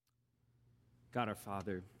God our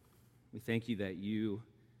Father, we thank you that you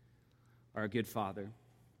are a good Father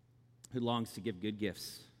who longs to give good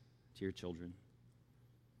gifts to your children.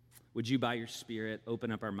 Would you, by your Spirit, open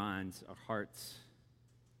up our minds, our hearts,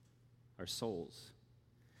 our souls,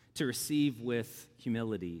 to receive with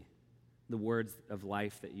humility the words of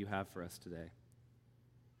life that you have for us today.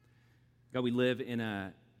 God, we live in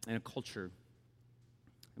a culture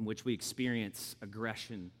in which we experience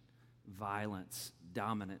aggression, violence,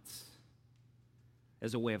 dominance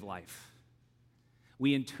as a way of life.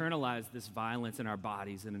 We internalize this violence in our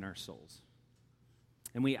bodies and in our souls.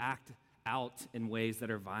 And we act out in ways that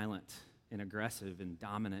are violent and aggressive and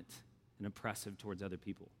dominant and oppressive towards other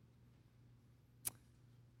people.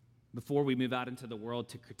 Before we move out into the world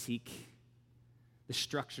to critique the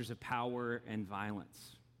structures of power and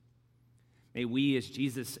violence, may we, as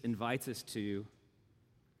Jesus invites us to,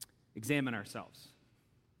 examine ourselves,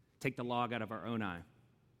 take the log out of our own eye,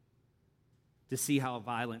 to see how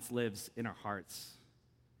violence lives in our hearts,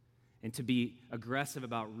 and to be aggressive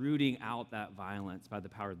about rooting out that violence by the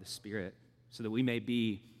power of the Spirit so that we may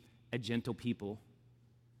be a gentle people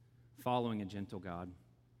following a gentle God.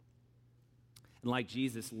 And like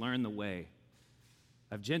Jesus, learn the way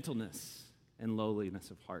of gentleness and lowliness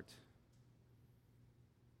of heart.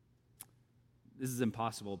 This is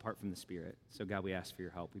impossible apart from the Spirit. So God, we ask for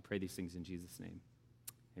your help. We pray these things in Jesus' name.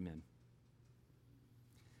 Amen.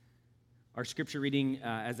 Our scripture reading,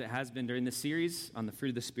 as it has been during this series on the fruit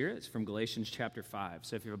of the Spirit, is from Galatians chapter 5.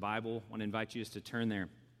 So if you have a Bible, I want to invite you just to turn there.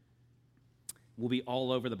 We'll be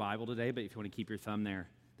all over the Bible today, but if you want to keep your thumb there,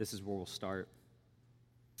 this is where we'll start.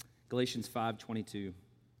 Galatians 5:22,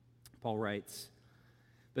 Paul writes,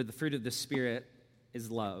 "But the fruit of the Spirit is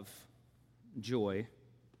love, joy,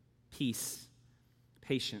 peace,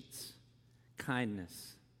 patience,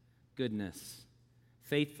 kindness, goodness,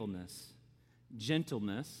 faithfulness,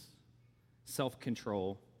 gentleness,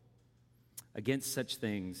 self-control. Against such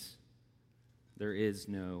things there is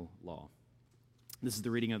no law." This is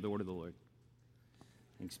the reading of the word of the Lord.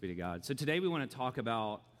 Thanks be to God. So today we want to talk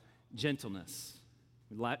about gentleness.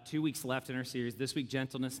 2 weeks left in our series. This week,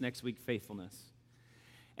 gentleness. Next week, faithfulness.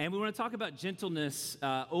 And we want to talk about gentleness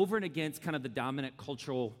over and against kind of the dominant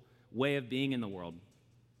cultural way of being in the world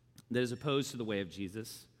that is opposed to the way of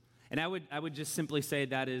Jesus. And I would just simply say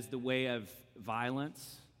that is the way of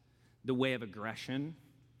violence, the way of aggression,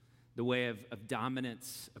 the way of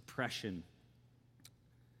dominance, oppression.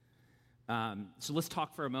 So let's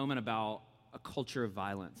talk for a moment about a culture of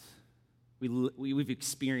violence. We've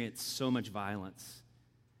experienced so much violence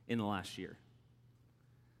in the last year.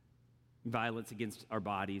 Violence against our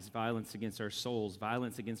bodies, violence against our souls,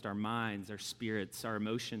 violence against our minds, our spirits, our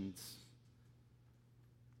emotions.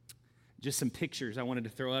 Just some pictures I wanted to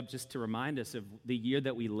throw up just to remind us of the year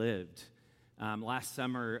that we lived. Last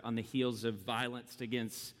summer, on the heels of violence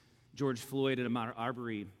against George Floyd at Ahmaud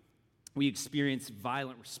Arbery, we experienced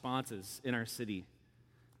violent responses in our city.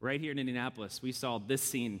 Right here in Indianapolis, we saw this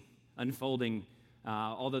scene unfolding.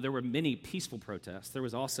 Although there were many peaceful protests, there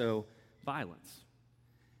was also violence.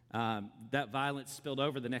 That violence spilled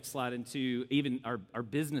over, the next slide, into even our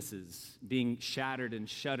businesses being shattered and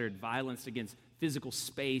shuttered, violence against physical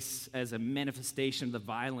space as a manifestation of the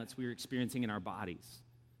violence we were experiencing in our bodies.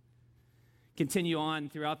 Continue on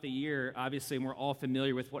throughout the year, obviously, and we're all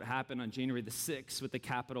familiar with what happened on January the 6th with the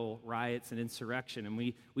Capitol riots and insurrection, and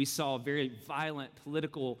we saw a very violent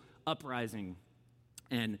political uprising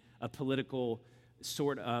and a political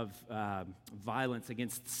sort of violence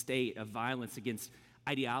against the state, of violence against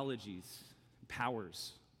ideologies,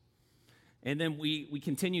 powers. And then we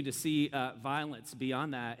continue to see violence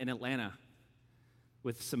beyond that in Atlanta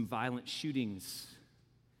with some violent shootings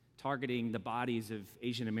targeting the bodies of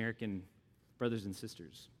Asian American brothers and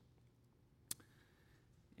sisters.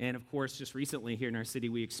 And of course, just recently here in our city,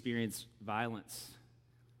 we experienced violence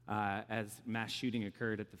as mass shooting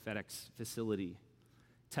occurred at the FedEx facility,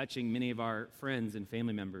 touching many of our friends and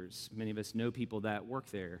family members. Many of us know people that work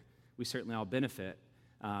there. We certainly all benefit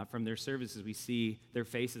from their services. We see their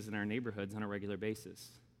faces in our neighborhoods on a regular basis.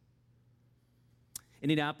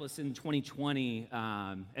 Indianapolis in 2020,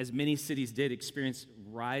 as many cities did, experienced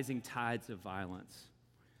rising tides of violence.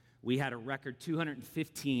 We had a record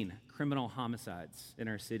 215 criminal homicides in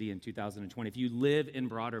our city in 2020. If you live in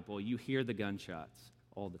Broad Ripple, you hear the gunshots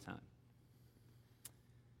all the time.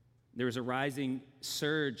 There was a rising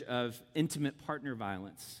surge of intimate partner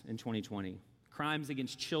violence in 2020, crimes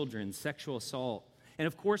against children, sexual assault. And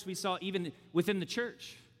of course, we saw even within the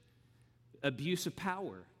church, abuse of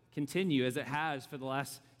power continue as it has for the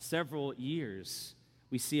last several years.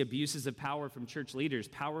 We see abuses of power from church leaders,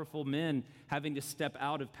 powerful men having to step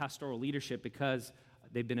out of pastoral leadership because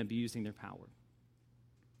they've been abusing their power.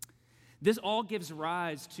 This all gives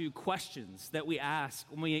rise to questions that we ask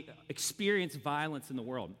when we experience violence in the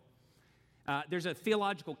world. There's a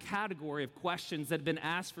theological category of questions that have been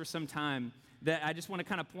asked for some time that I just want to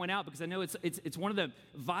kind of point out because I know it's one of the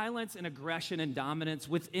violence and aggression and dominance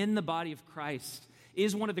within the body of Christ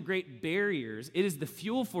is one of the great barriers. It is the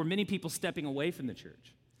fuel for many people stepping away from the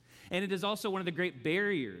church. And it is also one of the great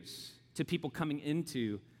barriers to people coming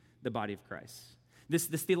into the body of Christ. This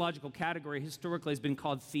theological category historically has been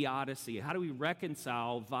called theodicy. How do we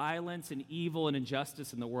reconcile violence and evil and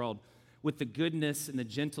injustice in the world with the goodness and the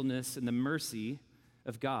gentleness and the mercy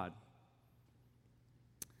of God?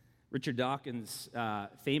 Richard Dawkins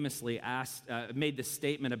famously made this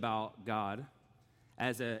statement about God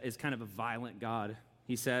as kind of a violent God.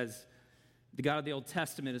 He says, the God of the Old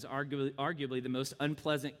Testament is arguably the most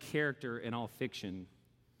unpleasant character in all fiction.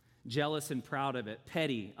 Jealous and proud of it,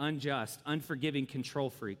 petty, unjust, unforgiving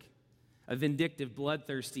control freak, a vindictive,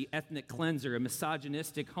 bloodthirsty ethnic cleanser, a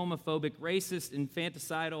misogynistic, homophobic, racist,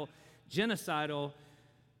 infanticidal, genocidal,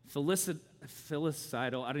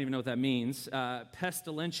 filicidal, I don't even know what that means,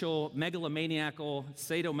 pestilential, megalomaniacal,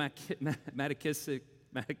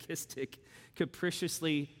 sadomasochistic,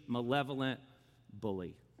 capriciously malevolent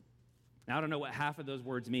bully. Now, I don't know what half of those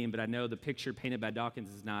words mean, but I know the picture painted by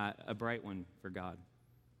Dawkins is not a bright one for God.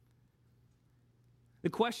 The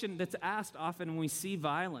question that's asked often when we see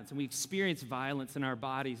violence and we experience violence in our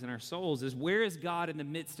bodies and our souls is, where is God in the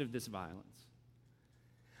midst of this violence?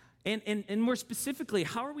 And more specifically,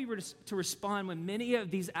 how are we to respond when many of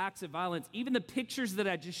these acts of violence, even the pictures that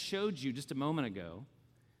I just showed you just a moment ago,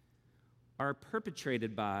 are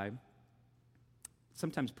perpetrated by,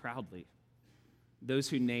 sometimes proudly, those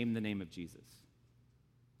who name the name of Jesus.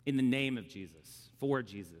 In the name of Jesus, for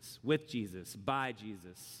Jesus, with Jesus, by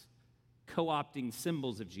Jesus, co-opting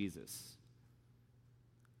symbols of Jesus.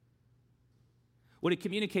 What it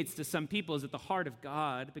communicates to some people is that the heart of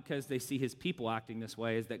God, because they see his people acting this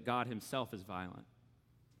way, is that God himself is violent.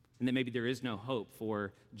 And that maybe there is no hope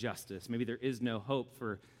for justice. Maybe there is no hope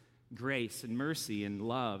for grace and mercy and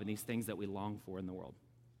love and these things that we long for in the world.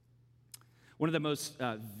 One of the most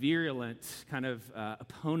virulent kind of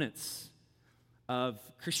opponents of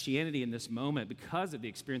Christianity in this moment, because of the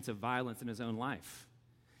experience of violence in his own life,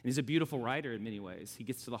 and he's a beautiful writer in many ways. He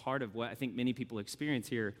gets to the heart of what I think many people experience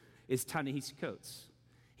here, is Ta-Nehisi Coates.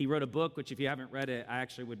 He wrote a book, which if you haven't read it, I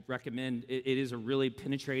actually would recommend. It is a really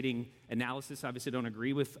penetrating analysis. Obviously, I don't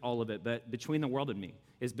agree with all of it, but Between the World and Me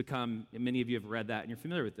has become, and many of you have read that, and you're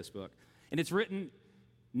familiar with this book. And it's written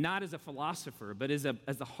not as a philosopher, but as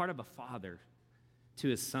the heart of a father to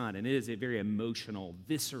his son. And it is a very emotional,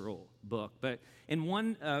 visceral book. But in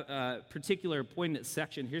one particular poignant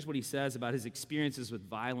section, here's what he says about his experiences with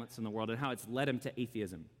violence in the world and how it's led him to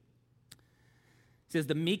atheism. He says,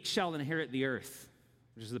 "The meek shall inherit the earth,"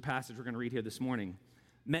 which is the passage we're going to read here this morning,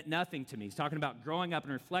 meant nothing to me. He's talking about growing up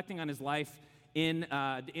and reflecting on his life in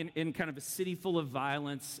kind of a city full of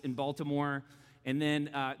violence in Baltimore, and then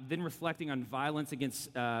reflecting on violence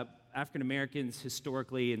against African Americans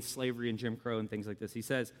historically and slavery and Jim Crow and things like this. He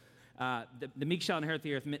says, the meek shall inherit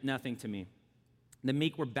the earth meant nothing to me. The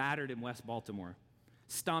meek were battered in West Baltimore,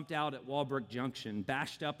 stomped out at Walbrook Junction,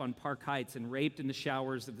 bashed up on Park Heights, and raped in the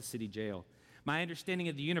showers of the city jail. My understanding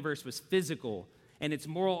of the universe was physical, and its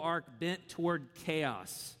moral arc bent toward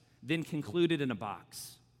chaos, then concluded in a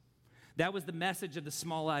box. That was the message of the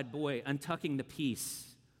small-eyed boy untucking the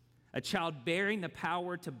peace, a child bearing the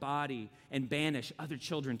power to body and banish other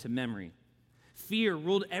children to memory. Fear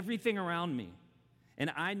ruled everything around me,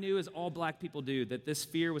 and I knew, as all black people do, that this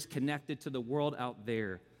fear was connected to the world out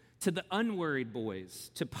there, to the unworried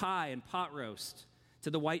boys, to pie and pot roast, to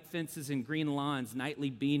the white fences and green lawns nightly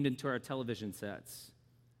beamed into our television sets.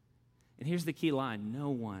 And here's the key line: no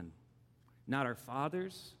one, not our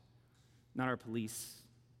fathers, not our police,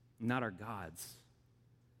 not our gods,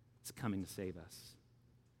 is coming to save us.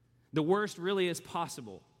 The worst really is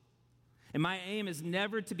possible. And my aim is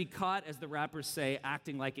never to be caught, as the rappers say,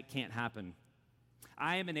 acting like it can't happen.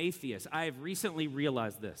 I am an atheist. I have recently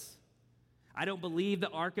realized this. I don't believe the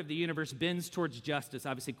arc of the universe bends towards justice,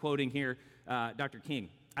 obviously quoting here Dr. King.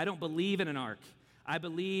 I don't believe in an arc. I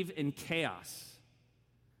believe in chaos.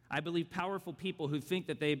 I believe powerful people who think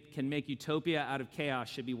that they can make utopia out of chaos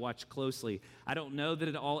should be watched closely. I don't know that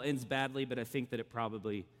it all ends badly, but I think that it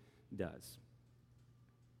probably does.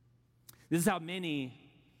 This is how many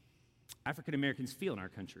African Americans feel in our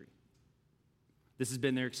country. This has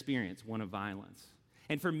been their experience, one of violence.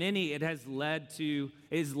 And for many, it has led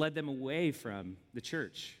them away from the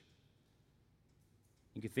church.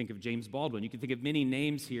 You could think of James Baldwin. You could think of many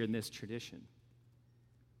names here in this tradition.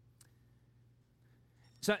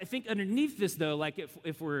 So I think underneath this, though, like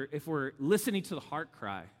if we're listening to the heart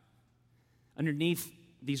cry, underneath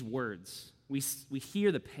these words, we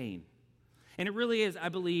hear the pain. And it really is, I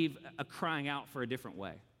believe, a crying out for a different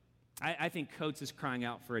way. I think Coates is crying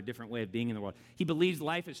out for a different way of being in the world. He believes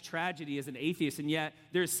life is tragedy as an atheist, and yet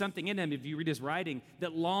there's something in him, if you read his writing,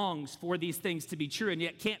 that longs for these things to be true, and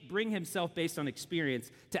yet can't bring himself based on experience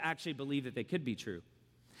to actually believe that they could be true.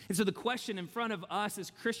 And so the question in front of us as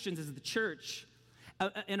Christians, as the church,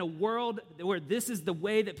 in a world where this is the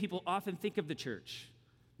way that people often think of the church,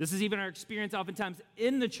 this is even our experience oftentimes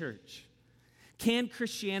in the church, can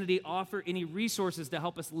Christianity offer any resources to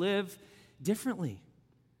help us live differently?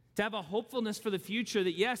 To have a hopefulness for the future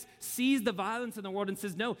that, yes, sees the violence in the world and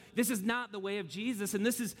says, no, this is not the way of Jesus, and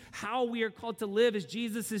this is how we are called to live as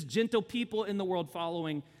Jesus' gentle people in the world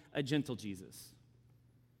following a gentle Jesus.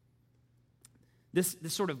 This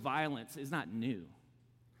sort of violence is not new.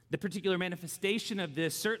 The particular manifestation of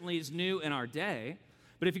this certainly is new in our day,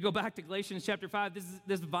 but if you go back to Galatians chapter 5,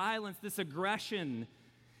 this violence, this aggression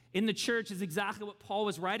in the church is exactly what Paul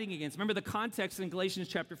was writing against. Remember the context in Galatians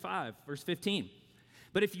chapter 5, verse 15.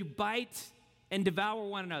 But if you bite and devour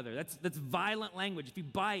one another, that's violent language. If you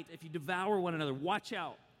bite, if you devour one another, watch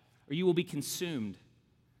out, or you will be consumed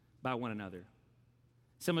by one another.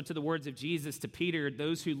 Similar to the words of Jesus to Peter,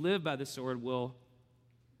 those who live by the sword will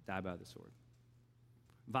die by the sword.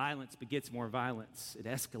 Violence begets more violence. It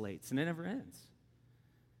escalates, and it never ends.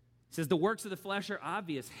 It says the works of the flesh are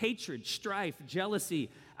obvious: hatred, strife, jealousy,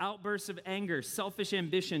 outbursts of anger, selfish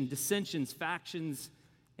ambition, dissensions, factions,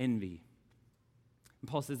 envy. And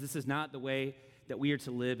Paul says this is not the way that we are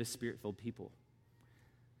to live as Spirit-filled people.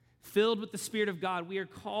 Filled with the Spirit of God, we are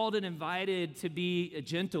called and invited to be a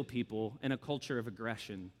gentle people in a culture of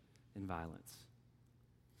aggression and violence.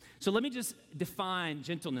 So let me just define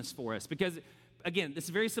gentleness for us, because, again, this is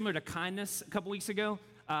very similar to kindness a couple weeks ago.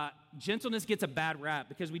 Gentleness gets a bad rap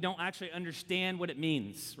because we don't actually understand what it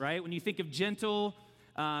means, right? When you think of gentle,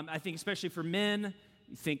 I think especially for men,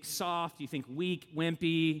 you think soft, you think weak,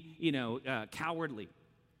 wimpy, cowardly.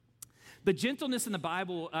 But gentleness in the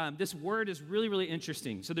Bible, this word is really, really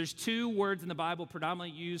interesting. So there's two words in the Bible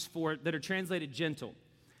predominantly used for that are translated gentle.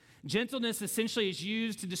 Gentleness essentially is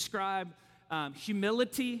used to describe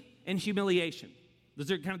humility and humiliation.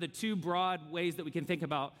 Those are kind of the two broad ways that we can think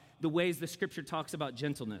about the ways the Scripture talks about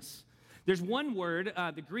gentleness. There's one word,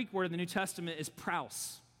 the Greek word in the New Testament is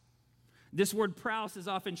praus. This word praus is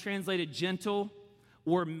often translated gentle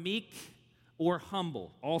or meek or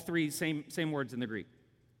humble. All three same words in the Greek.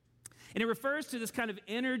 And it refers to this kind of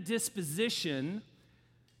inner disposition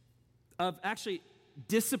of actually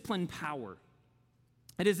disciplined power.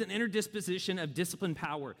 It is an inner disposition of disciplined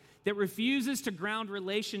power that refuses to ground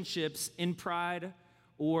relationships in pride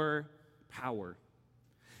or power.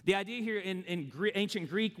 The idea here in ancient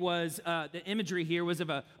Greek was, the imagery here was of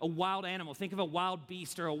a wild animal. Think of a wild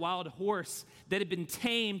beast or a wild horse that had been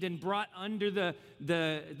tamed and brought under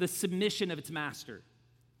the submission of its master.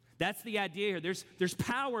 That's the idea here. There's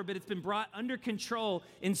power, but it's been brought under control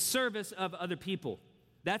in service of other people.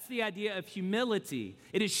 That's the idea of humility.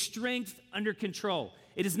 It is strength under control.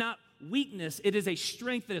 It is not weakness. It is a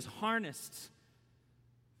strength that is harnessed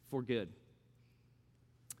for good.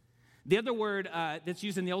 The other word that's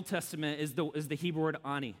used in the Old Testament is the Hebrew word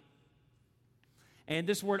ani. And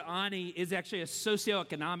this word ani is actually a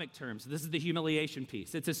socioeconomic term. So this is the humiliation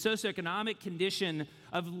piece. It's a socioeconomic condition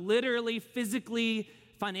of literally, physically,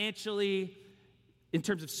 financially, in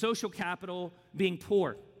terms of social capital, being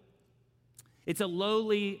poor. It's a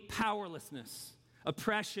lowly powerlessness,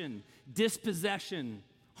 oppression, dispossession,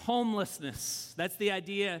 homelessness. That's the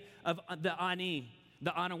idea of the ani,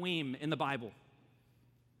 the Anawim in the Bible.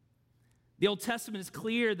 The Old Testament is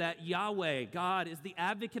clear that Yahweh, God, is the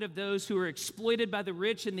advocate of those who are exploited by the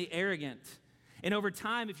rich and the arrogant. And over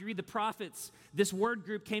time, if you read the prophets, this word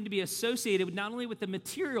group came to be associated with not only with the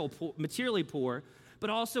materially poor, but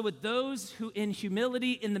also with those who in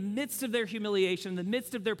humility, in the midst of their humiliation, in the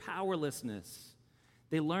midst of their powerlessness,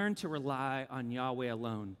 they learn to rely on Yahweh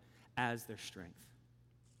alone as their strength.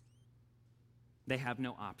 They have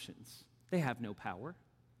no options. They have no power.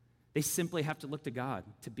 They simply have to look to God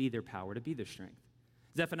to be their power, to be their strength.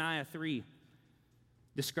 Zephaniah 3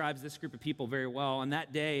 describes this group of people very well. On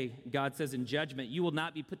that day, God says in judgment, "You will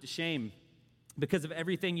not be put to shame because of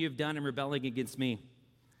everything you have done in rebelling against me.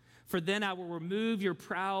 For then I will remove your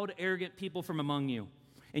proud, arrogant people from among you,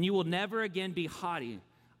 and you will never again be haughty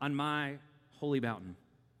on my holy mountain.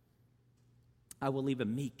 I will leave a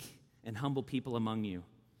meek and humble people among you,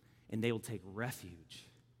 and they will take refuge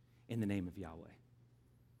in the name of Yahweh."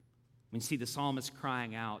 We see the psalmist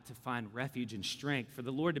crying out to find refuge and strength, for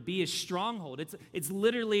the Lord to be his stronghold. It's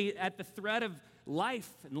literally at the threat of life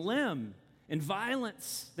and limb and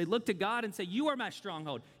violence. They look to God and say, you are my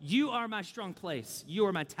stronghold. You are my strong place. You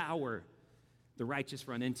are my tower. The righteous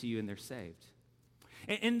run into you and they're saved.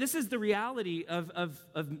 And this is the reality of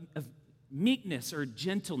meekness or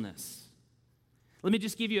gentleness. Let me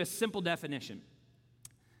just give you a simple definition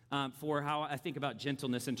for how I think about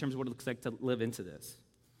gentleness in terms of what it looks like to live into this.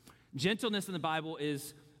 Gentleness in the Bible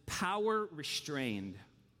is power restrained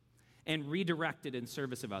and redirected in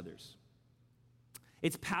service of others.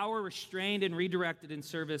 It's power restrained and redirected in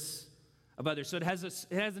service of others. So it has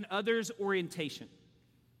an others orientation.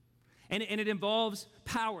 And it involves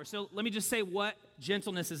power. So let me just say what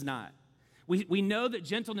gentleness is not. We know that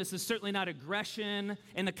gentleness is certainly not aggression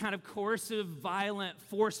and the kind of coercive, violent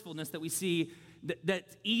forcefulness that we see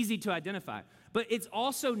that's easy to identify. But it's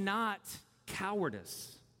also not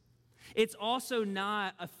cowardice. It's also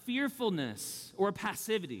not a fearfulness or a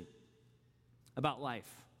passivity about life.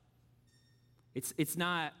 It's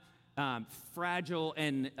not fragile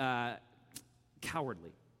and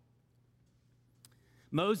cowardly.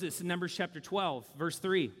 Moses in Numbers chapter 12, verse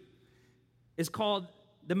 3, is called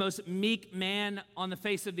the most meek man on the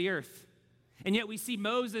face of the earth. And yet we see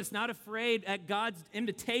Moses not afraid at God's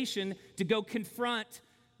invitation to go confront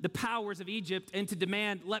the powers of Egypt and to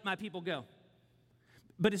demand, let my people go.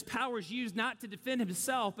 But his power is used not to defend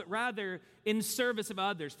himself, but rather in service of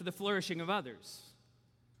others, for the flourishing of others.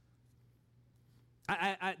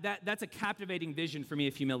 That's a captivating vision for me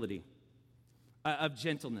of humility, of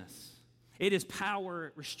gentleness. It is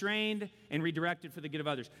power restrained and redirected for the good of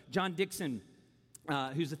others. John Dixon,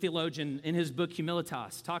 who's a theologian, in his book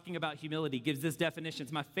Humilitas, talking about humility, gives this definition.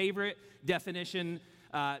 It's my favorite definition.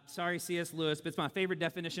 Sorry, C.S. Lewis, but it's my favorite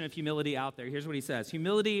definition of humility out there. Here's what he says.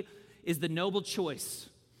 Humility is the noble choice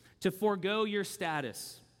to forego your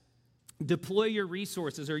status, deploy your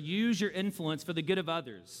resources, or use your influence for the good of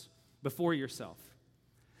others before yourself.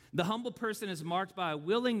 The humble person is marked by a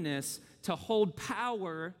willingness to hold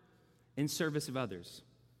power in service of others.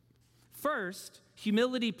 First,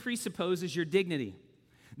 humility presupposes your dignity.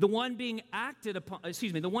 The one being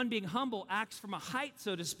humble acts from a height,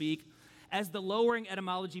 so to speak, as the lowering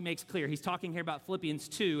etymology makes clear. He's talking here about Philippians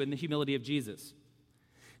 2 and the humility of Jesus.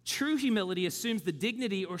 True humility assumes the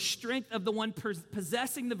dignity or strength of the one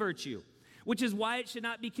possessing the virtue, which is why it should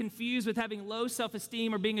not be confused with having low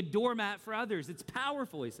self-esteem or being a doormat for others. It's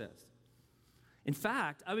powerful, he says. In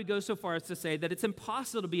fact, I would go so far as to say that it's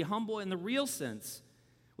impossible to be humble in the real sense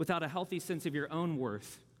without a healthy sense of your own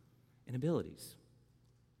worth and abilities.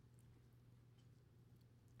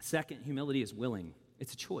 Second, humility is willing.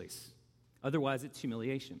 It's a choice. Otherwise, it's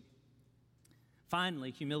humiliation. Finally,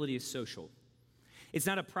 humility is social. It's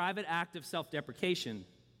not a private act of self-deprecation,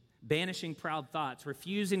 banishing proud thoughts,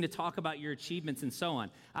 refusing to talk about your achievements, and so on.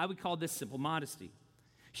 I would call this simple modesty.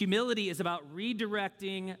 Humility is about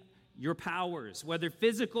redirecting your powers, whether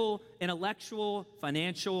physical, intellectual,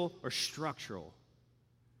 financial, or structural,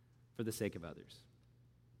 for the sake of others.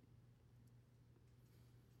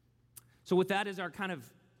 So with that as our kind of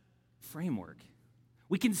framework,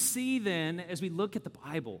 we can see then, as we look at the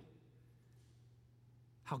Bible,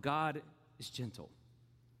 how God is gentle,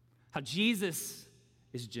 how Jesus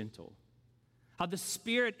is gentle, how the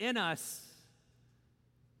Spirit in us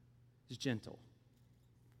is gentle.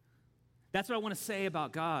 That's what I want to say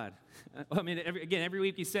about God. I mean, every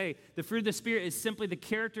week you say, the fruit of the Spirit is simply the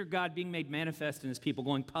character of God being made manifest in his people,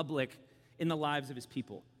 going public in the lives of his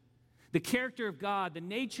people. The character of God, the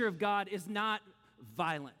nature of God is not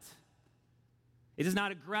violent. It is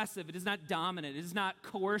not aggressive. It is not dominant. It is not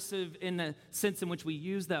coercive in the sense in which we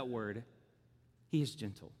use that word. He is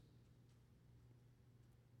gentle.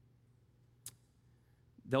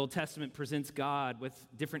 The Old Testament presents God with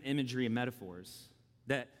different imagery and metaphors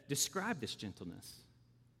that describe this gentleness.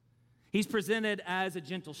 He's presented as a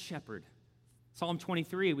gentle shepherd. Psalm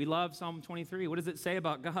 23, we love Psalm 23. What does it say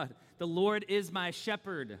about God? The Lord is my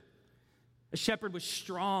shepherd. A shepherd was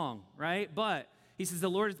strong, right? But he says, the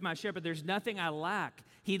Lord is my shepherd. There's nothing I lack.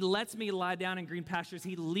 He lets me lie down in green pastures.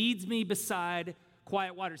 He leads me beside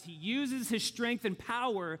quiet waters. He uses his strength and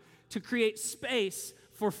power to create space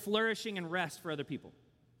for flourishing and rest for other people.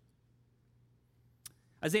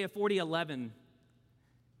 Isaiah 40:11,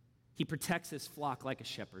 he protects his flock like a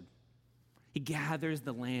shepherd. He gathers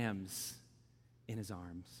the lambs in his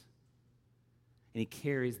arms, and he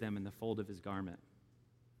carries them in the fold of his garment.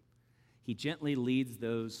 He gently leads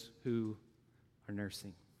those who are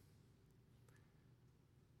nursing.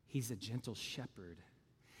 He's a gentle shepherd.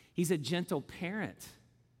 He's a gentle parent,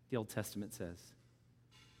 the Old Testament says.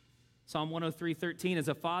 Psalm 103:13, as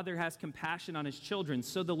a father has compassion on his children,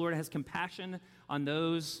 so the Lord has compassion on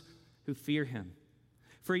those who fear him.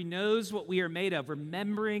 For he knows what we are made of,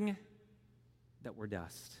 remembering that we're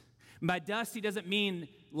dust. And by dust, he doesn't mean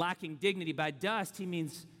lacking dignity. By dust, he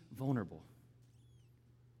means vulnerable.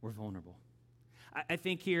 We're vulnerable. I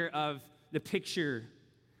think here of the picture.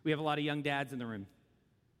 We have a lot of young dads in the room.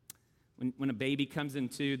 When a baby comes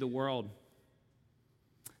into the world,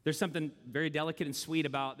 there's something very delicate and sweet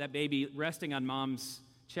about that baby resting on mom's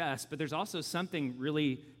chest, but there's also something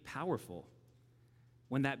really powerful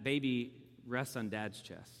when that baby rests on dad's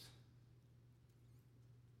chest.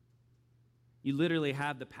 You literally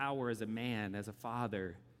have the power as a man, as a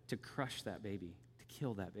father, to crush that baby, to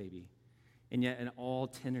kill that baby. And yet in all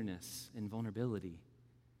tenderness and vulnerability,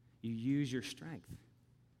 you use your strength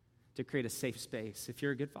to create a safe space, if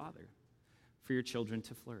you're a good father, for your children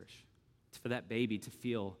to flourish, for that baby to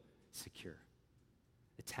feel secure,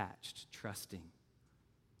 attached, trusting,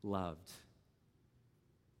 loved.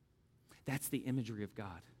 That's the imagery of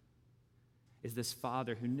God, is this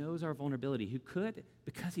father who knows our vulnerability, who could,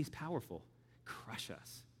 because he's powerful, crush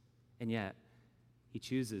us, and yet he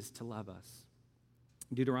chooses to love us.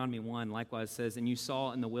 Deuteronomy 1 likewise says, and you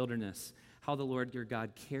saw in the wilderness how the Lord your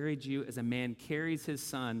God carried you as a man carries his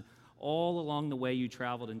son all along the way you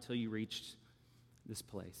traveled until you reached this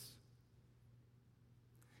place.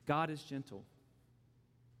 God is gentle.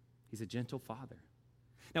 He's a gentle father.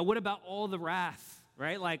 Now, what about all the wrath,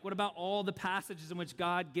 right? Like, what about all the passages in which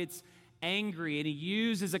God gets angry and he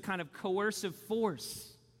uses a kind of coercive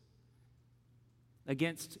force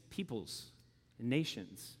against peoples and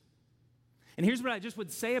nations? And here's what I just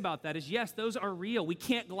would say about that is, yes, those are real. We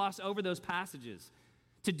can't gloss over those passages.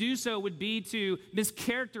 To do so would be to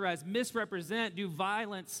mischaracterize, misrepresent, do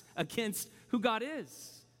violence against who God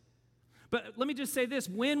is. But let me just say this.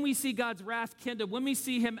 When we see God's wrath kindled, when we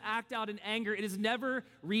see him act out in anger, it is never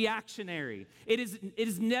reactionary. It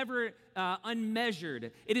is never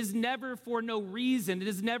unmeasured. It is never for no reason. It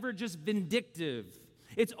is never just vindictive.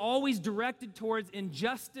 It's always directed towards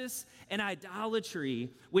injustice and idolatry,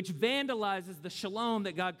 which vandalizes the shalom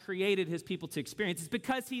that God created his people to experience. It's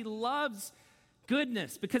because he loves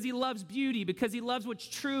goodness, because he loves beauty, because he loves what's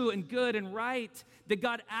true and good and right, that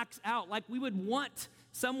God acts out like we would want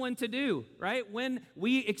someone to do, right? When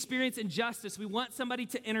we experience injustice, we want somebody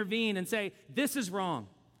to intervene and say, this is wrong.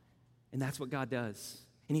 And that's what God does.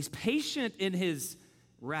 And he's patient in his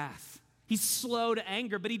wrath. He's slow to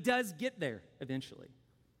anger, but he does get there eventually.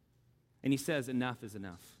 And he says, enough is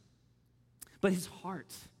enough. But his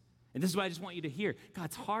heart, and this is what I just want you to hear,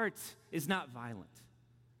 God's heart is not violent.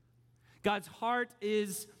 God's heart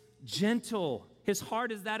is gentle. His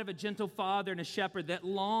heart is that of a gentle father and a shepherd that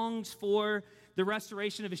longs for the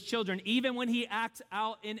restoration of his children. Even when he acts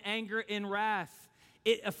out in anger and wrath,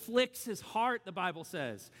 it afflicts his heart, the Bible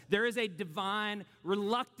says. There is a divine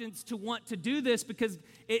reluctance to want to do this because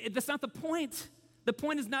that's not the point. The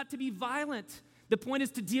point is not to be violent. The point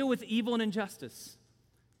is to deal with evil and injustice.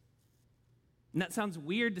 And that sounds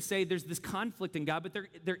weird to say there's this conflict in God, but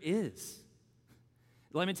there is.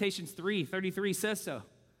 Lamentations 3:33 says so.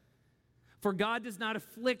 For God does not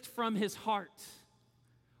afflict from his heart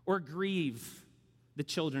or grieve the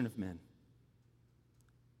children of men.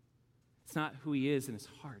 It's not who he is in his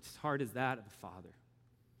heart. His heart is that of the Father.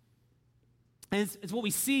 And it's what we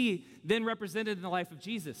see then represented in the life of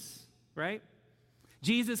Jesus, right?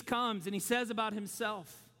 Jesus comes and he says about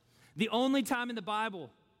himself, the only time in the Bible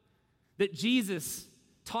that Jesus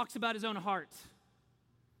talks about his own heart,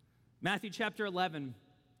 Matthew chapter 11,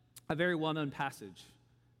 a very well-known passage.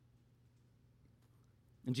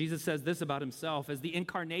 And Jesus says this about himself as the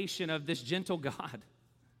incarnation of this gentle God,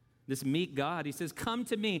 this meek God. He says, come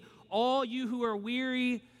to me, all you who are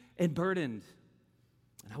weary and burdened,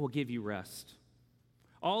 and I will give you rest.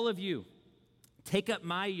 All of you, take up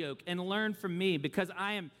my yoke and learn from me, because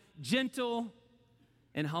I am gentle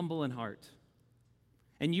and humble in heart.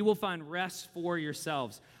 And you will find rest for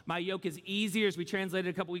yourselves. My yoke is easier, as we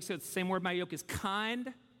translated a couple weeks ago. It's the same word. My yoke is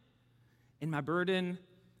kind, and my burden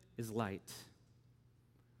is light.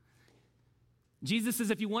 Jesus says,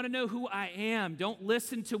 if you want to know who I am, don't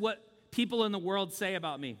listen to what people in the world say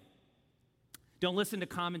about me. Don't listen to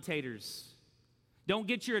commentators. Don't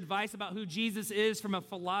get your advice about who Jesus is from a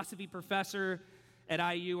philosophy professor at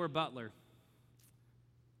IU or Butler.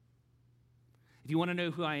 If you want to know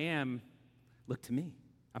who I am, look to me.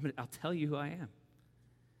 I'll tell you who I am.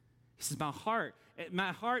 He says, my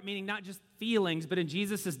heart meaning not just feelings, but in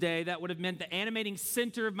Jesus' day, that would have meant the animating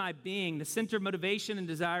center of my being, the center of motivation and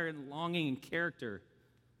desire and longing and character.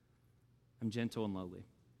 I'm gentle and lowly.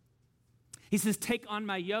 He says, take on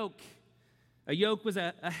my yoke. A yoke was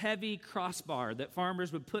a heavy crossbar that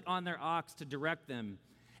farmers would put on their ox to direct them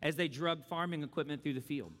as they dragged farming equipment through the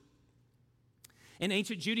field. In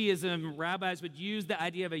ancient Judaism, rabbis would use the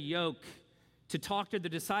idea of a yoke to talk to the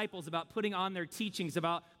disciples about putting on their teachings,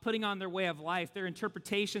 about putting on their way of life, their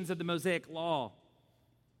interpretations of the Mosaic law.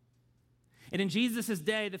 And in Jesus'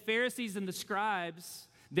 day, the Pharisees and the scribes,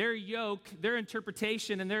 their yoke, their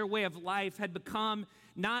interpretation, and their way of life had become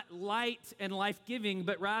not light and life-giving,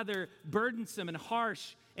 but rather burdensome and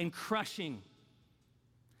harsh and crushing.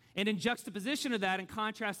 And in juxtaposition of that, in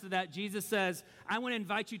contrast to that, Jesus says, I want to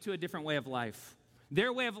invite you to a different way of life.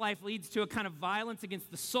 Their way of life leads to a kind of violence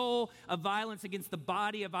against the soul, a violence against the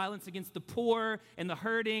body, a violence against the poor and the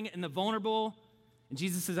hurting and the vulnerable. And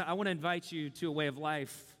Jesus says, I want to invite you to a way of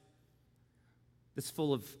life that's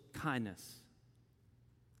full of kindness,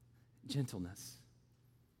 gentleness,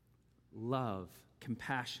 love,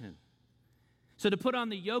 compassion. So to put on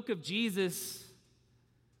the yoke of Jesus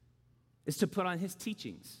is to put on his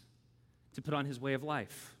teachings, to put on his way of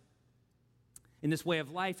life. And this way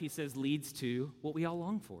of life, he says, leads to what we all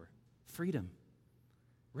long for: freedom,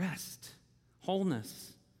 rest,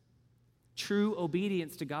 wholeness, true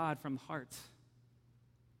obedience to God from the heart.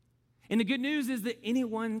 And the good news is that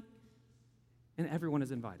anyone and everyone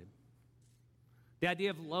is invited. The idea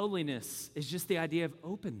of lowliness is just the idea of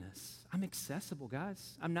openness. I'm accessible,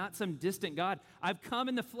 guys. I'm not some distant God. I've come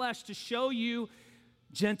in the flesh to show you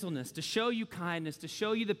gentleness, to show you kindness, to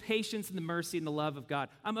show you the patience and the mercy and the love of God.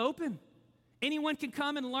 I'm open. Anyone can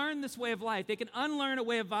come and learn this way of life. They can unlearn a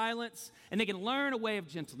way of violence, and they can learn a way of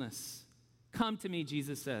gentleness. Come to me,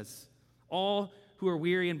 Jesus says, all who are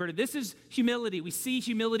weary and burdened. This is humility. We see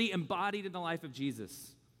humility embodied in the life of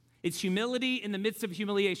Jesus. It's humility in the midst of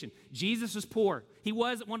humiliation. Jesus was poor. He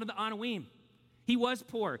was one of the Anawim. He was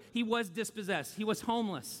poor. He was dispossessed. He was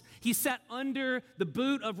homeless. He sat under the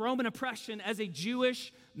boot of Roman oppression as a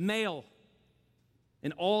Jewish male,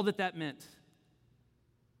 and all that that meant.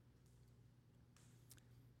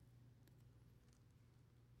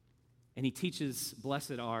 And he teaches,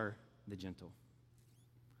 blessed are the gentle.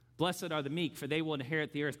 Blessed are the meek, for they will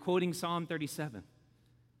inherit the earth, quoting Psalm 37.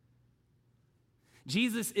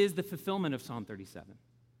 Jesus is the fulfillment of Psalm 37.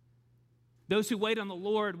 Those who wait on the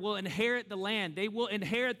Lord will inherit the land. They will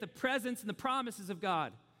inherit the presence and the promises of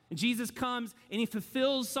God. And Jesus comes and he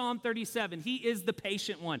fulfills Psalm 37. He is the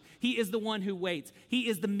patient one. He is the one who waits. He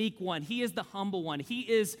is the meek one. He is the humble one. He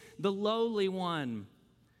is the lowly one.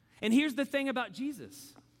 And here's the thing about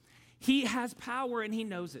Jesus. He has power and he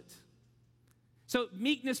knows it. So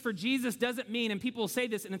meekness for Jesus doesn't mean, and people will say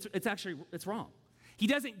this, and it's wrong. He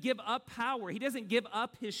doesn't give up power. He doesn't give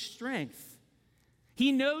up his strength.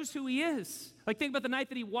 He knows who he is. Like, think about the night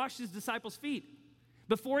that he washed his disciples' feet.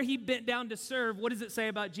 Before he bent down to serve, what does it say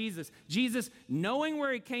about Jesus? Jesus, knowing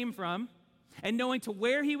where he came from and knowing to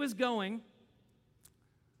where he was going,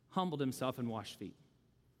 humbled himself and washed feet.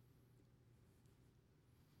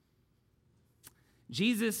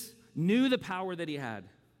 Jesus knew the power that he had.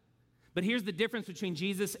 But here's the difference between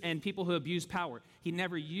Jesus and people who abuse power. He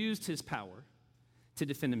never used his power to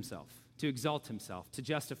defend himself, to exalt himself, to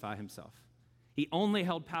justify himself. He only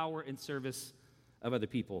held power in service of other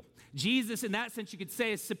people. Jesus, in that sense, you could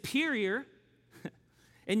say, is superior,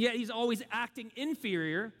 and yet he's always acting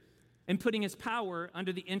inferior and putting his power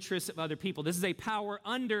under the interests of other people. This is a power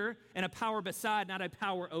under and a power beside, not a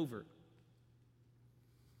power over.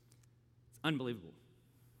 It's unbelievable.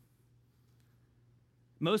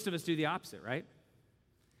 Most of us do the opposite, right?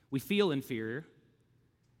 We feel inferior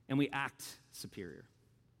and we act superior.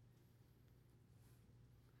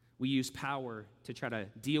 We use power to try to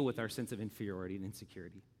deal with our sense of inferiority and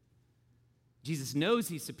insecurity. Jesus knows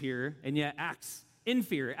he's superior and yet acts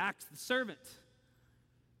inferior, acts the servant.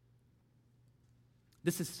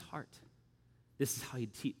 This is his heart. This is how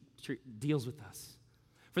he deals with us.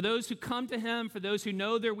 For those who come to him, for those who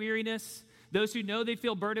know their weariness, those who know they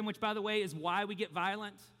feel burdened, which, by the way, is why we get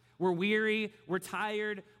violent. We're weary, we're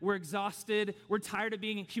tired, we're exhausted, we're tired of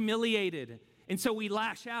being humiliated. And so we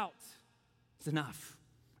lash out. It's enough.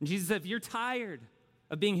 And Jesus said, if you're tired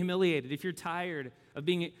of being humiliated, if you're tired of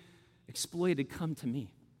being exploited, come to me.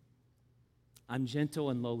 I'm gentle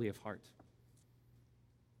and lowly of heart.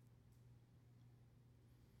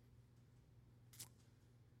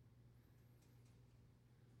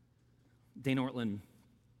 Dane Ortland,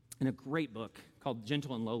 in a great book called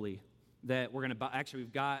Gentle and Lowly, that we're going to buy. Actually,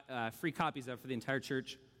 we've got free copies of for the entire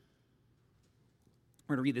church.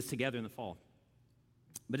 We're going to read this together in the fall.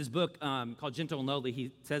 But his book called Gentle and Lowly,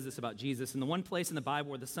 he says this about Jesus. In the one place in the Bible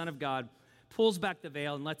where the Son of God pulls back the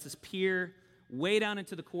veil and lets us peer way down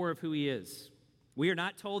into the core of who he is. We are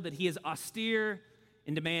not told that he is austere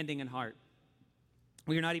and demanding in heart.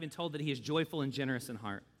 We are not even told that he is joyful and generous in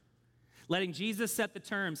heart. Letting Jesus set the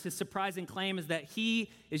terms, his surprising claim is that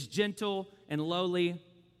he is gentle and lowly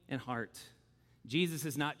in heart. Jesus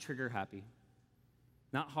is not trigger happy,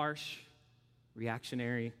 not harsh,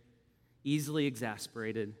 reactionary, easily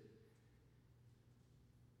exasperated.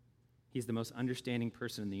 He's the most understanding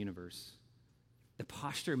person in the universe. The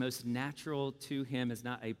posture most natural to him is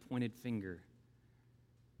not a pointed finger,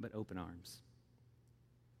 but open arms.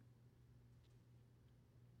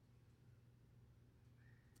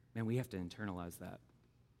 Man, we have to internalize that.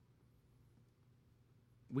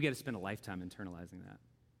 We got to spend a lifetime internalizing that.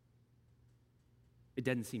 It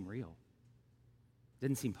doesn't seem real. It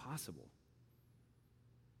doesn't seem possible.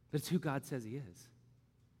 But it's who God says he is.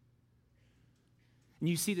 And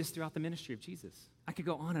you see this throughout the ministry of Jesus. I could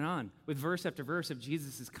go on with verse after verse of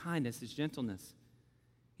Jesus' kindness, his gentleness.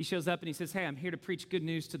 He shows up and he says, hey, I'm here to preach good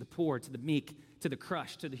news to the poor, to the meek, to the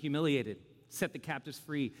crushed, to the humiliated, set the captives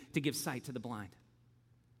free, to give sight to the blind.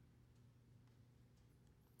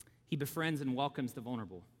 He befriends and welcomes the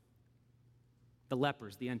vulnerable, the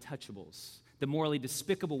lepers, the untouchables, the morally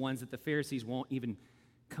despicable ones that the Pharisees won't even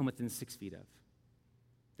come within 6 feet of.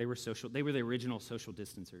 They were the original social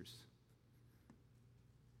distancers.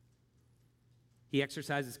 He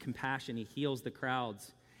exercises compassion. He heals the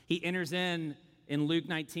crowds. He enters in Luke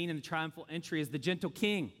 19 in the triumphal entry as the gentle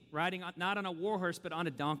king, riding not on a war horse but on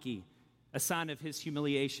a donkey, a sign of his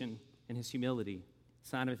humiliation and his humility, a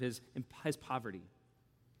sign of his poverty.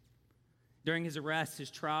 During his arrest, his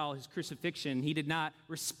trial, his crucifixion, he did not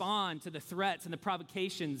respond to the threats and the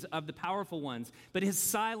provocations of the powerful ones, but his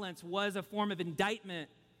silence was a form of indictment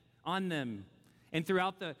on them. And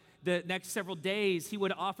throughout the next several days, he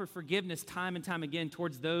would offer forgiveness time and time again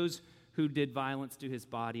towards those who did violence to his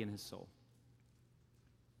body and his soul.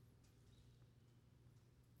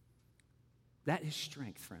 That is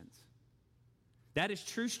strength, friends. That is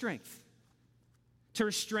true strength. To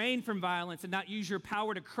restrain from violence and not use your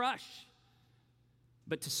power to crush,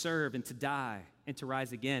 but to serve and to die and to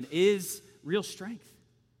rise again is real strength.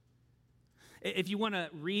 If you want to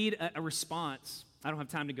read a response, I don't have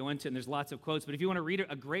time to go into it, and there's lots of quotes, but if you want to read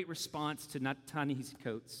a great response to Ta-Nehisi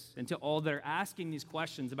Coates and to all that are asking these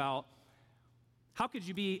questions about how could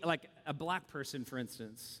you be like a black person, for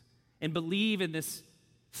instance, and believe in this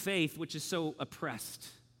faith which is so oppressed,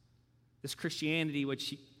 this Christianity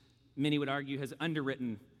which many would argue has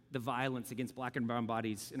underwritten the violence against black and brown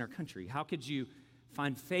bodies in our country. How could you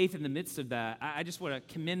find faith in the midst of that? I just want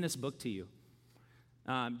to commend this book to you.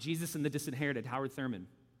 Jesus and the Disinherited, Howard Thurman.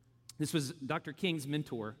 This was Dr. King's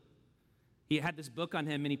mentor. He had this book on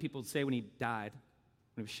him, many people say, when he died,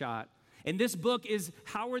 when he was shot. And this book is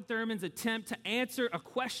Howard Thurman's attempt to answer a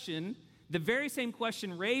question, the very same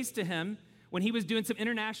question raised to him when he was doing some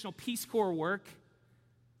international Peace Corps work.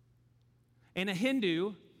 And a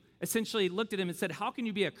Hindu essentially looked at him and said, how can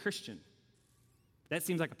you be a Christian? That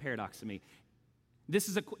seems like a paradox to me. This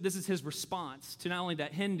is his response to not only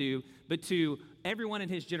that Hindu, but to everyone in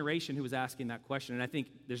his generation who was asking that question. And I think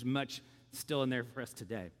there's much still in there for us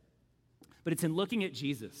today. But it's in looking at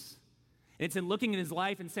Jesus. And it's in looking at his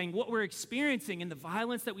life and saying what we're experiencing in the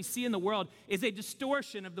violence that we see in the world is a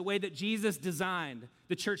distortion of the way that Jesus designed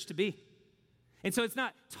the church to be. And so it's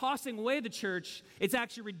not tossing away the church, it's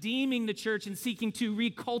actually redeeming the church and seeking to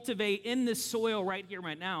recultivate in this soil right here,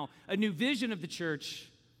 right now, a new vision of the church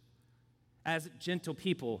as gentle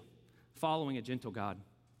people following a gentle God.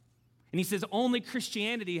 And he says only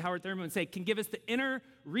Christianity, Howard Thurman would say, can give us the inner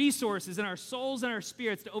resources in our souls and our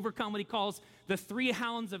spirits to overcome what he calls the 3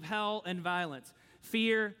 hounds of hell and violence: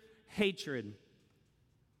 fear, hatred,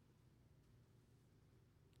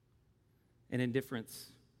 and indifference,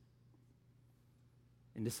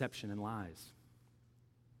 and deception and lies.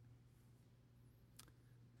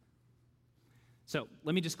 So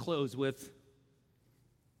let me just close with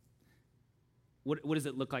what does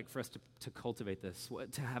it look like for us to cultivate this,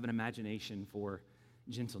 to have an imagination for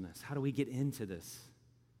gentleness? How do we get into this?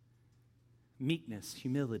 Meekness,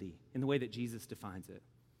 humility, in the way that Jesus defines it.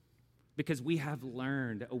 Because we have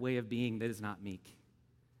learned a way of being that is not meek.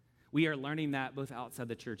 We are learning that both outside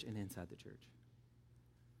the church and inside the church.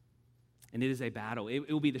 And it is a battle.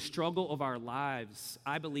 It will be the struggle of our lives,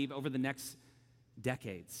 I believe, over the next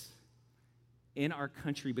decades in our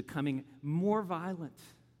country, becoming more violent,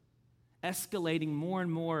 escalating more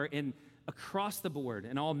and more across the board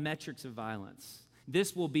in all metrics of violence.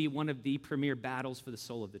 This will be one of the premier battles for the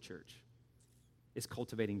soul of the church, is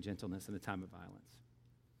cultivating gentleness in a time of violence.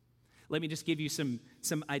 Let me just give you some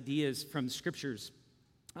ideas from the scriptures.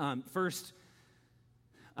 First,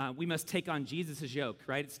 we must take on Jesus' yoke,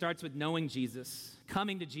 right? It starts with knowing Jesus,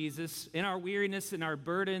 coming to Jesus in our weariness and our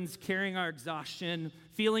burdens, carrying our exhaustion,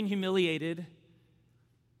 feeling humiliated,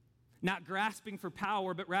 not grasping for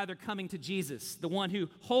power, but rather coming to Jesus, the one who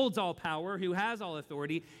holds all power, who has all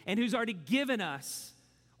authority, and who's already given us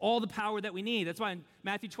all the power that we need. That's why in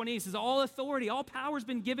Matthew 28 it says, all authority, all power has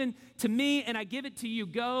been given to me, and I give it to you.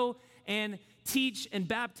 Go and teach and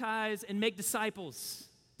baptize and make disciples.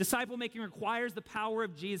 Disciple making requires the power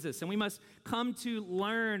of Jesus, and we must come to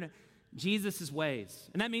learn Jesus' ways.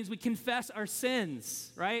 And that means we confess our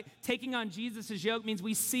sins, right? Taking on Jesus' yoke means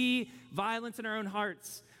we see violence in our own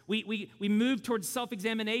hearts. We move towards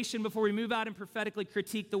self-examination before we move out and prophetically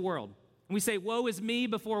critique the world. And we say, woe is me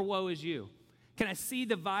before woe is you. Can I see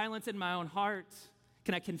the violence in my own heart?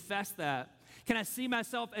 Can I confess that? Can I see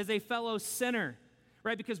myself as a fellow sinner?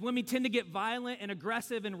 Right? Because when we tend to get violent and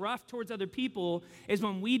aggressive and rough towards other people is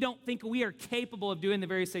when we don't think we are capable of doing the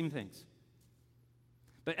very same things.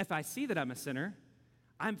 But if I see that I'm a sinner,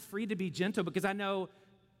 I'm free to be gentle because I know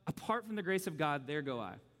apart from the grace of God, there go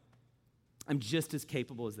I. I'm just as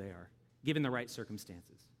capable as they are, given the right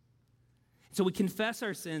circumstances. So we confess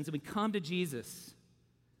our sins and we come to Jesus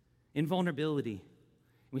in vulnerability.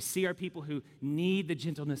 And we see our people who need the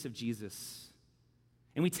gentleness of Jesus.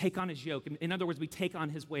 And we take on his yoke. In other words, we take on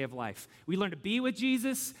his way of life. We learn to be with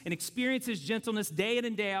Jesus and experience his gentleness day in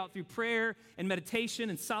and day out through prayer and meditation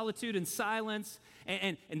and solitude and silence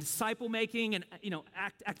and disciple making and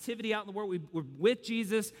activity out in the world. We're with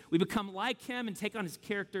Jesus. We become like him and take on his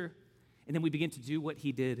character. And then we begin to do what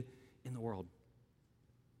he did in the world.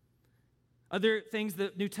 Other things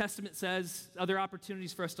the New Testament says, other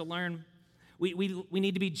opportunities for us to learn. We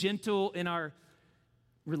need to be gentle in our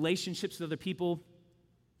relationships with other people.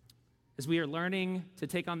 As we are learning to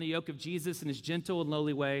take on the yoke of Jesus in his gentle and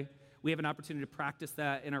lowly way, we have an opportunity to practice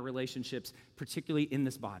that in our relationships, particularly in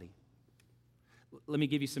this body. Let me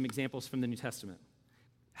give you some examples from the New Testament.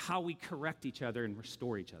 How we correct each other and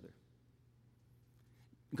restore each other.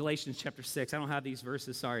 Galatians chapter 6, I don't have these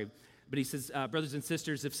verses, sorry. But he says, brothers and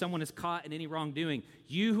sisters, if someone is caught in any wrongdoing,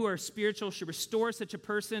 you who are spiritual should restore such a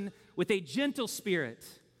person with a gentle spirit,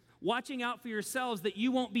 watching out for yourselves that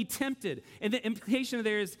you won't be tempted. And the implication of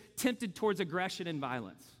there is tempted towards aggression and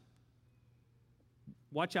violence.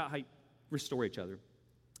 Watch out how you restore each other.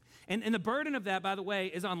 And the burden of that, by the way,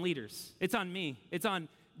 is on leaders. It's on me. It's on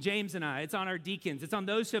James and I. It's on our deacons. It's on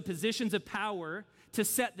those who have positions of power to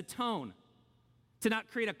set the tone, to not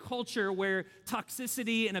create a culture where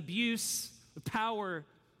toxicity and abuse of power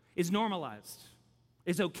is normalized,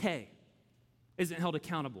 is okay, isn't held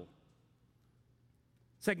accountable.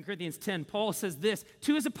 2 Corinthians 10, Paul says this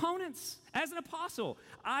to his opponents as an apostle.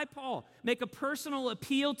 I, Paul, make a personal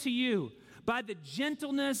appeal to you by the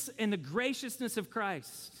gentleness and the graciousness of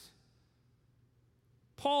Christ.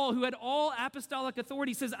 Paul, who had all apostolic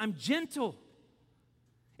authority, says, I'm gentle.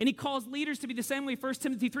 And he calls leaders to be the same way. 1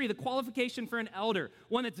 Timothy 3, the qualification for an elder,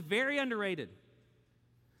 one that's very underrated.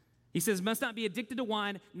 He says, must not be addicted to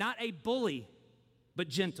wine, not a bully, but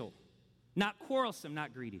gentle, not quarrelsome,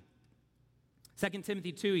 not greedy. 2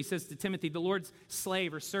 Timothy 2, he says to Timothy, the Lord's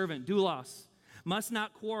slave or servant, doulos, must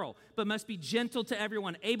not quarrel, but must be gentle to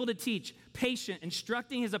everyone, able to teach, patient,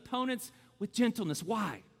 instructing his opponents with gentleness.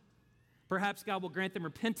 Why? Perhaps God will grant them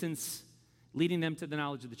repentance, leading them to the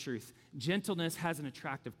knowledge of the truth. Gentleness has an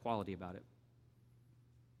attractive quality about it.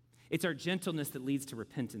 It's our gentleness that leads to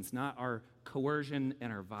repentance, not our coercion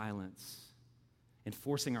and our violence and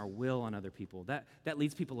forcing our will on other people. That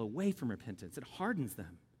leads people away from repentance. It hardens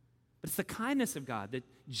them. But it's the kindness of God, the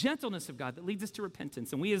gentleness of God that leads us to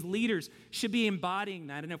repentance. And we as leaders should be embodying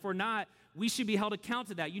that. And if we're not, we should be held account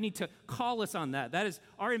to that. You need to call us on that. That is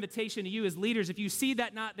our invitation to you as leaders. If you see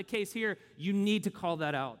that not the case here, you need to call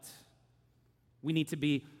that out. We need to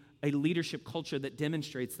be a leadership culture that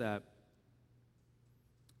demonstrates that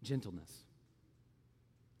gentleness.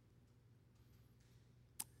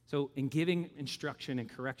 So in giving instruction and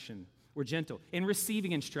correction, we're gentle. In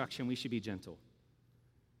receiving instruction, we should be gentle.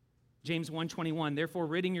 James 1:21, therefore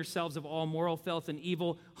ridding yourselves of all moral filth and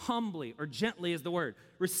evil, humbly, or gently is the word.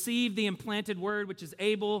 Receive the implanted word which is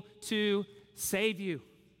able to save you.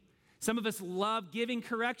 Some of us love giving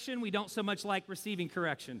correction. We don't so much like receiving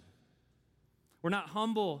correction. We're not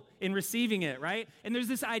humble in receiving it, right? And there's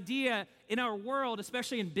this idea in our world,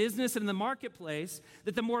 especially in business and in the marketplace,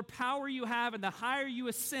 that the more power you have and the higher you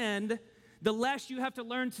ascend, the less you have to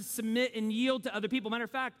learn to submit and yield to other people. Matter of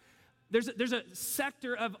fact, there's a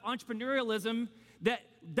sector of entrepreneurialism that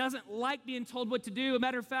doesn't like being told what to do. A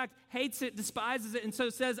matter of fact, hates it, despises it, and so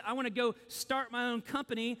says, I want to go start my own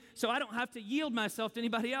company so I don't have to yield myself to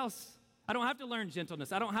anybody else. I don't have to learn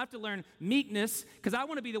gentleness. I don't have to learn meekness because I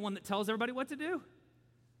want to be the one that tells everybody what to do.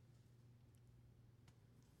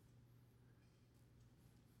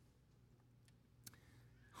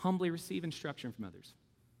 Humbly receive instruction from others.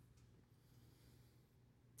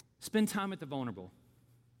 Spend time with the vulnerable,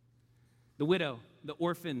 the widow, the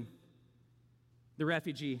orphan, the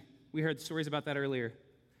refugee. We heard stories about that earlier.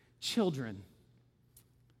 Children.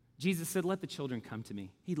 Jesus said, let the children come to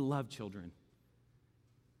me. He loved children.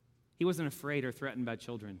 He wasn't afraid or threatened by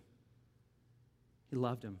children. He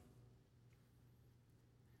loved them.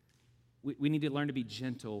 We need to learn to be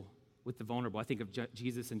gentle with the vulnerable. I think of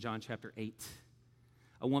Jesus in John chapter 8.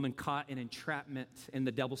 A woman caught in entrapment in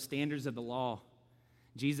the double standards of the law.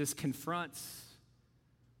 Jesus confronts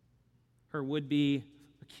her would-be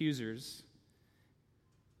accusers,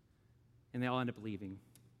 and they all end up leaving.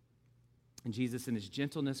 And Jesus, in his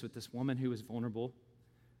gentleness with this woman who was vulnerable,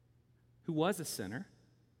 who was a sinner,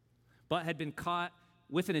 but had been caught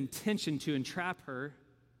with an intention to entrap her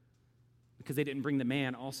because they didn't bring the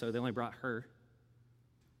man also, they only brought her,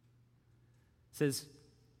 says,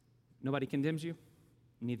 nobody condemns you,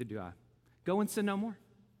 neither do I. Go and sin no more.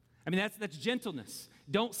 I mean, that's gentleness.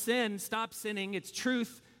 Don't sin, stop sinning. It's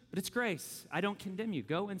truth, but it's grace. I don't condemn you.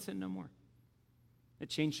 Go and sin no more. It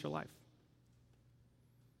changed her life.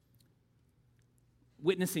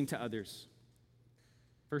 Witnessing to others.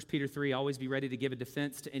 1 Peter 3, always be ready to give a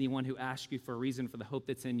defense to anyone who asks you for a reason for the hope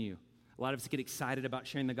that's in you. A lot of us get excited about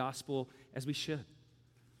sharing the gospel, as we should.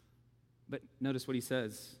 But notice what he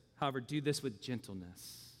says. However, do this with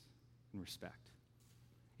gentleness and respect.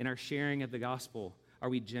 In our sharing of the gospel, are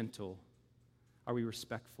we gentle? Are we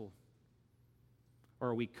respectful? Or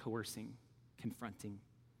are we coercing, confronting,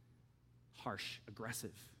 harsh,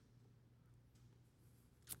 aggressive?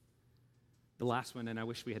 The last one, and I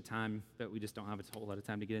wish we had time, but we just don't have a whole lot of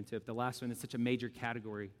time to get into it. The last one is such a major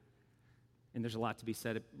category, and there's a lot to be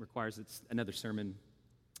said. It requires another sermon.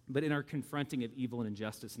 But in our confronting of evil and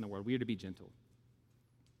injustice in the world, we are to be gentle.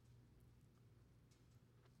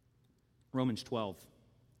 Romans 12.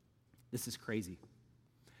 This is crazy.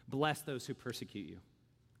 Bless those who persecute you.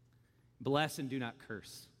 Bless and do not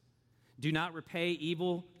curse. Do not repay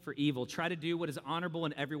evil for evil. Try to do what is honorable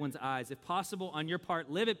in everyone's eyes. If possible, on your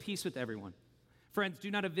part, live at peace with everyone. Friends,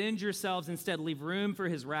 do not avenge yourselves. Instead, leave room for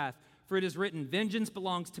his wrath. For it is written, vengeance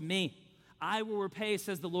belongs to me. I will repay,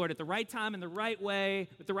 says the Lord. At the right time, in the right way,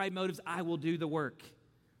 with the right motives, I will do the work.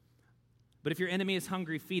 But if your enemy is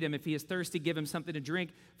hungry, feed him. If he is thirsty, give him something to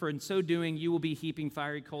drink. For in so doing, you will be heaping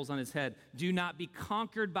fiery coals on his head. Do not be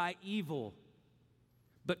conquered by evil,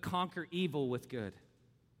 but conquer evil with good.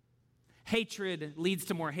 Hatred leads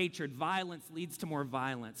to more hatred. Violence leads to more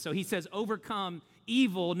violence. So he says, overcome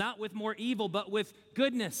evil, not with more evil, but with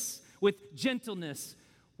goodness, with gentleness,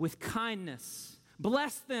 with kindness.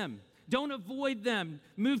 Bless them. Don't avoid them.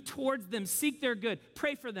 Move towards them. Seek their good.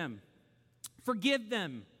 Pray for them. Forgive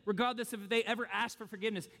them, regardless of if they ever ask for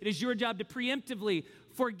forgiveness. It is your job to preemptively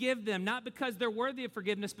forgive them, not because they're worthy of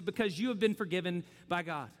forgiveness, but because you have been forgiven by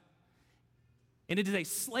God. And it is a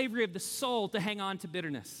slavery of the soul to hang on to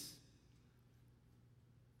bitterness.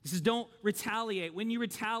 He says, don't retaliate. When you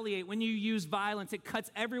retaliate, when you use violence, it cuts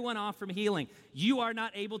everyone off from healing. You are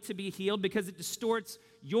not able to be healed because it distorts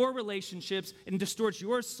your relationships and distorts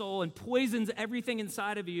your soul and poisons everything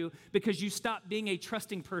inside of you because you stop being a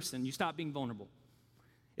trusting person. You stop being vulnerable.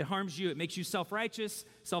 It harms you. It makes you self-righteous,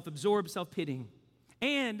 self-absorbed, self-pitying.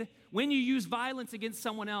 And when you use violence against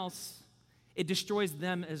someone else, it destroys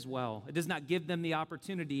them as well. It does not give them the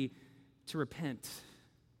opportunity to repent.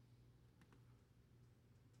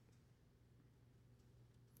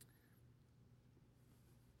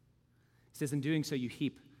 He says, in doing so, you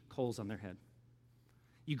heap coals on their head.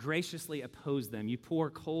 You graciously oppose them. You pour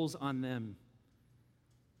coals on them.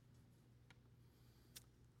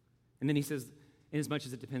 And then he says, inasmuch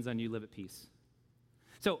as it depends on you, live at peace.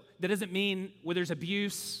 So that doesn't mean where there's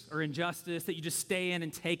abuse or injustice that you just stay in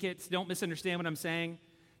and take it. Don't misunderstand what I'm saying.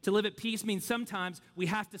 To live at peace means sometimes we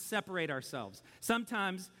have to separate ourselves.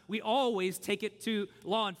 Sometimes we always take it to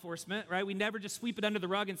law enforcement, right? We never just sweep it under the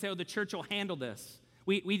rug and say, oh, the church will handle this.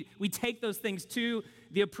 We take those things to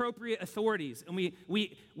the appropriate authorities, and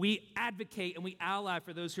we advocate and we ally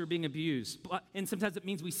for those who are being abused. And sometimes it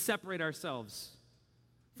means we separate ourselves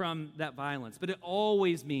from that violence. But it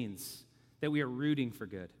always means that we are rooting for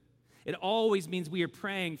good. It always means we are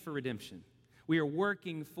praying for redemption. We are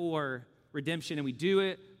working for redemption, and we do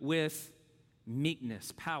it with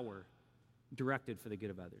meekness, power, directed for the good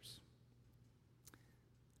of others.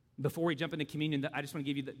 Before we jump into communion, I just want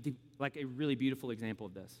to give you a really beautiful example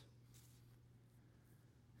of this.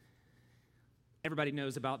 Everybody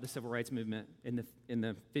knows about the civil rights movement in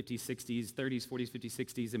the 50s, 60s, 30s, 40s, 50s,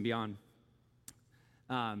 60s, and beyond.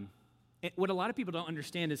 What a lot of people don't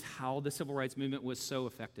understand is how the civil rights movement was so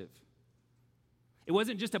effective. It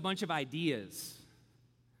wasn't just a bunch of ideas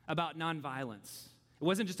about nonviolence. It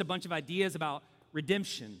wasn't just a bunch of ideas about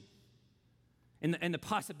redemption and the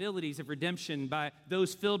possibilities of redemption by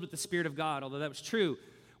those filled with the Spirit of God, although that was true.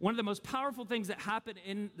 One of the most powerful things that happened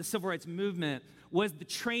in the civil rights movement was the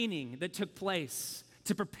training that took place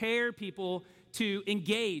to prepare people to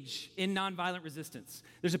engage in nonviolent resistance.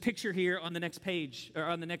 There's a picture here on the next page, or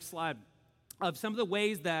on the next slide, of some of the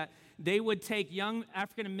ways that they would take young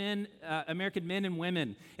African American men and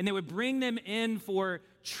women, and they would bring them in for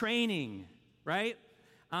training, right?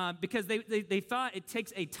 Because they thought it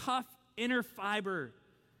takes a tough inner fiber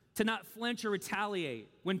to not flinch or retaliate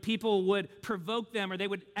when people would provoke them or they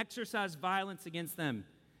would exercise violence against them.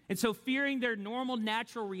 And so, fearing their normal,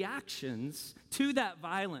 natural reactions to that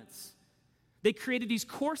violence, they created these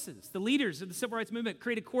courses. The leaders of the civil rights movement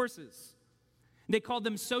created courses. They called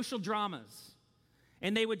them social dramas.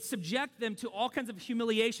 And they would subject them to all kinds of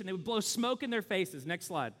humiliation. They would blow smoke in their faces. Next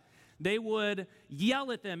slide. They would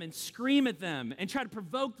yell at them and scream at them and try to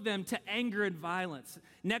provoke them to anger and violence.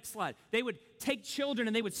 Next slide. They would take children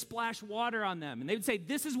and they would splash water on them. And they would say,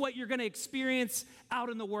 this is what you're going to experience out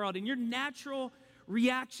in the world. And your natural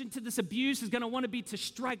reaction to this abuse is going to want to be to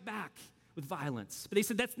strike back with violence. But they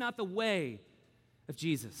said, that's not the way of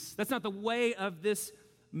Jesus. That's not the way of this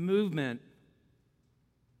movement.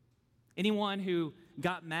 Anyone who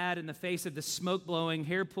got mad in the face of the smoke blowing,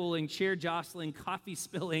 hair pulling, chair jostling, coffee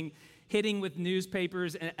spilling, hitting with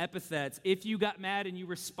newspapers and epithets, if you got mad and you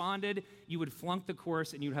responded, you would flunk the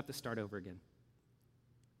course and you would have to start over again.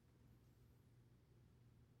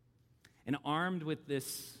 And armed with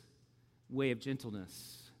this way of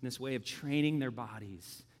gentleness, this way of training their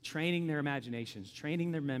bodies, training their imaginations,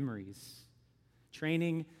 training their memories,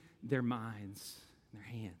 training their minds and their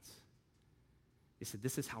hands, they said,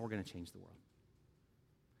 this is how we're going to change the world.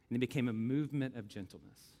 And it became a movement of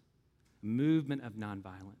gentleness, a movement of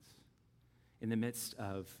nonviolence in the midst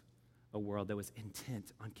of a world that was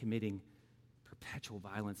intent on committing perpetual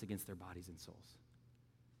violence against their bodies and souls.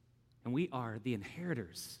 And we are the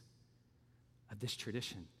inheritors of this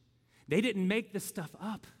tradition. They didn't make this stuff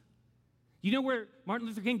up. You know where Martin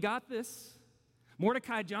Luther King got this?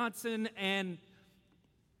 Mordecai Johnson and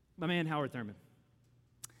my man Howard Thurman.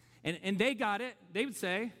 And they got it, they would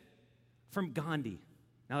say, from Gandhi.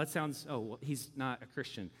 Now that sounds, well, he's not a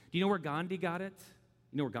Christian. Do you know where Gandhi got it?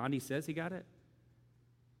 You know where Gandhi says he got it?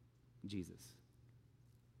 Jesus.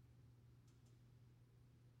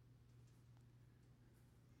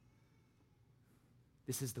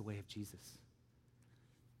 This is the way of Jesus.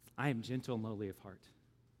 I am gentle and lowly of heart.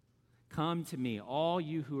 Come to me, all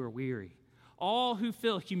you who are weary, all who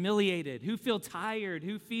feel humiliated, who feel tired,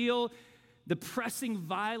 who feel the pressing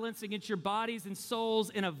violence against your bodies and souls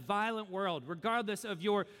in a violent world, regardless of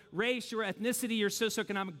your race, your ethnicity, your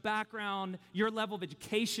socioeconomic background, your level of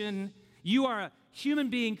education. You are a human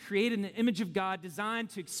being created in the image of God, designed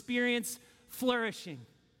to experience flourishing,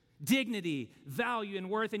 dignity, value, and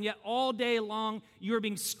worth, and yet all day long you are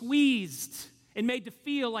being squeezed and made to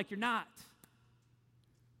feel like you're not.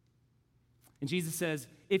 And Jesus says,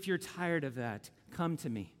 if you're tired of that, come to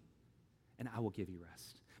me, and I will give you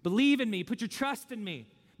rest. Believe in me, put your trust in me,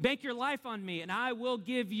 bank your life on me, and I will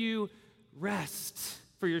give you rest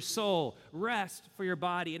for your soul, rest for your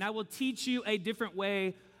body, and I will teach you a different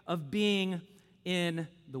way of being in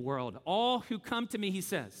the world. All who come to me, he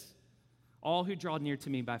says, all who draw near to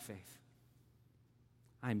me by faith,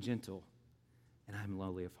 I am gentle and I am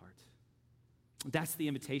lowly of heart. That's the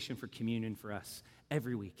invitation for communion for us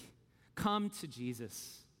every week. Come to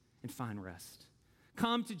Jesus and find rest.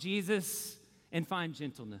 Come to Jesus and find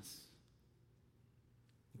gentleness,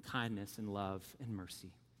 and kindness, and love, and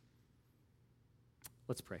mercy.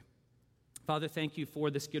 Let's pray. Father, thank you for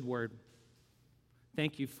this good word.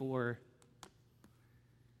 Thank you for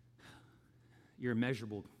your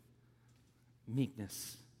immeasurable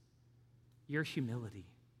meekness, your humility,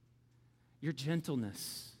 your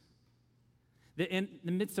gentleness. That in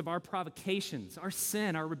the midst of our provocations, our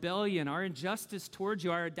sin, our rebellion, our injustice towards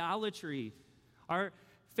you, our idolatry, our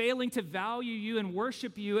failing to value you and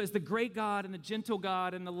worship you as the great God and the gentle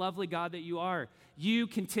God and the lovely God that you are, you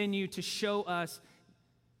continue to show us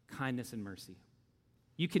kindness and mercy.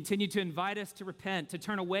 You continue to invite us to repent, to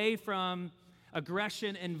turn away from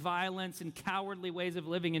aggression and violence and cowardly ways of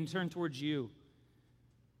living and turn towards you,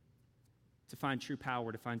 to find true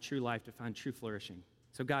power, to find true life, to find true flourishing.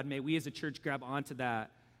 So God, may we as a church grab onto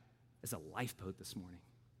that as a lifeboat this morning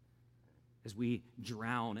as we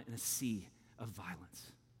drown in a sea of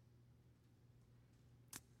violence.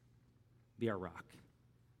 Be our rock.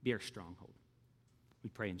 Be our stronghold. We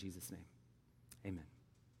pray in Jesus' name. Amen.